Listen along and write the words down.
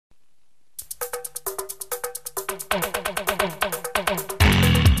I'm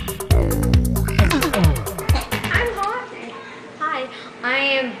hot. Hi, I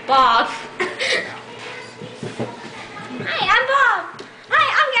am Bob. Hi, I'm Bob. Hi,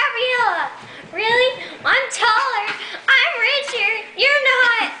 I'm Gabriella. Really? I'm taller. I'm richer. You're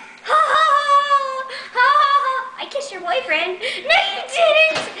not. Ha ha ha. Ha ha ha. I kissed your boyfriend. No, you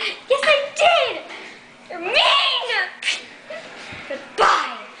didn't. Yes, I did. You're mean.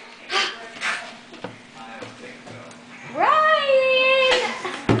 Goodbye. Ryan.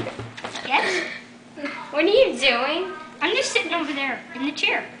 Yes? What are you doing? I'm just sitting over there in the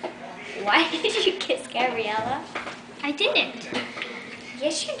chair. Why did you kiss Gabriella? I didn't.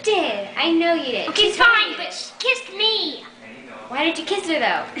 Yes, you did. I know you did. Okay, She told fine, me but this. she kissed me. Why did you kiss her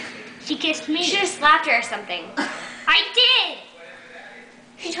though? She kissed me. You should have slapped her or something. I did.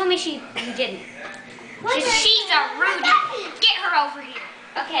 She told me you didn't. She's a Rudy. Get her over here.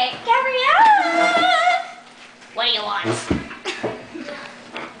 Okay, Gabriella. What do you want?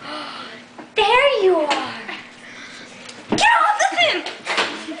 There you are. Get off of him.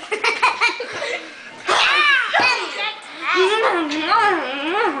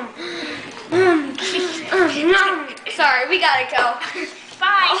 Sorry, we gotta go.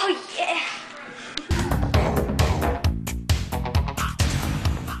 Bye. Oh yeah.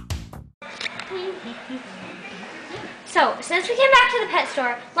 So, since we came back to the pet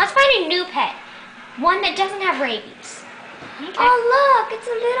store, let's find a new pet. One that doesn't have rabies. Okay. Oh look, it's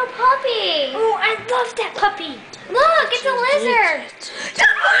a little puppy. Oh, I love that puppy. Look, it's a lizard.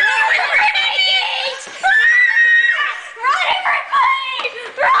 Don't put it with rabies! Run, everybody!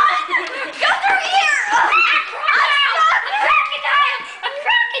 Run! Go through here! A crocodile! A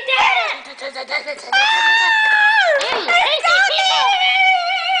crocodile!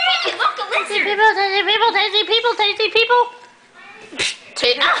 Hey, look, a lizard! Tasty people, tasty people.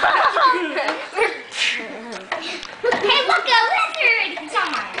 Hey, look, a lizard! It's on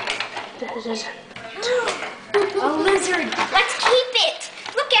my A lizard. Let's keep it.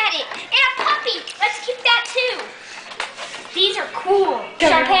 Look at it. And a puppy. Let's keep that too. These are cool.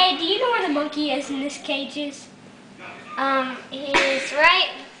 Sharpay, do you know where the monkey is in this cage is? He's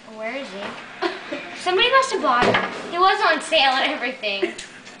right. Where is he? Somebody must have bought him. He was on sale and everything.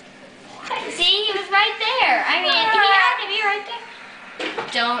 See, he was right there. I mean, he had to be right there.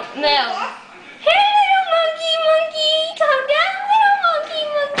 Don't move. Hey, little monkey, calm down, little monkey.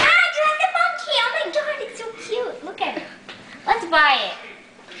 Ah, drag the monkey. Oh my God, it's so cute. Look at it. Let's buy it.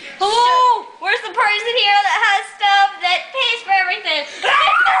 Hello, where's the person here that has stuff that pays for everything? It's the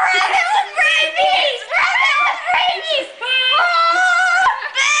rabbit with rabies! Rabbit with rabies! Oh,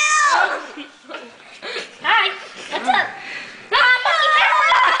 Bill! Hi, what's up?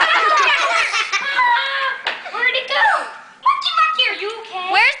 Where'd it go? Monkey, are you okay?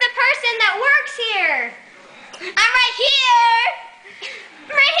 Where's the person that works here? I'm right here.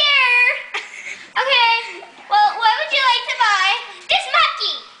 Right here. Okay. Well, what would you like to buy? This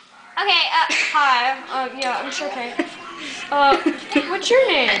monkey. Okay. Hi. Yeah, I'm Sharpay. What's your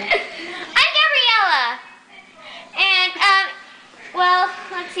name? I'm Gabriella. And well,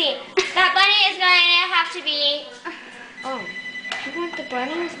 let's see. That bunny is going to have to be. Oh, do you want the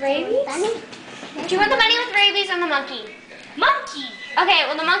bunny with rabies? Do you want the bunny with rabies or the monkey? Monkey. Okay.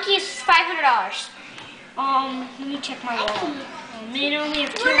 Well, the monkey is $500. Let me check my wallet. Oh, man, I only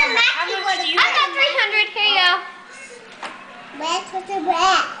have 200. Well, the How monkey much do you I have? got 300. Here you go. What's with the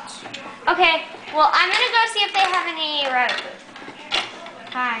rat? Okay, well, I'm gonna go see if they have any rabbit food.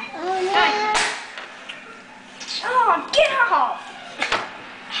 Hi. Oh no. Hi. Oh, get off.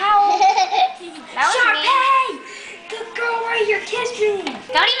 How? That was me. Sharpay! The girl right here kissed me.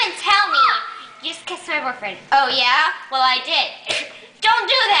 Don't even tell me. You just kissed my boyfriend. Oh, yeah? Well, I did. Don't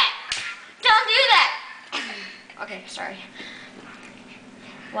do that. Don't do that. Okay, sorry.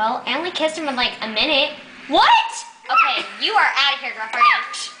 Well, I only kissed him in like a minute. What? Okay, you are out of here, girlfriend.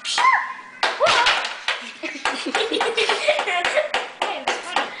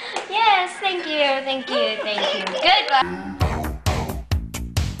 Yes, thank you. Goodbye.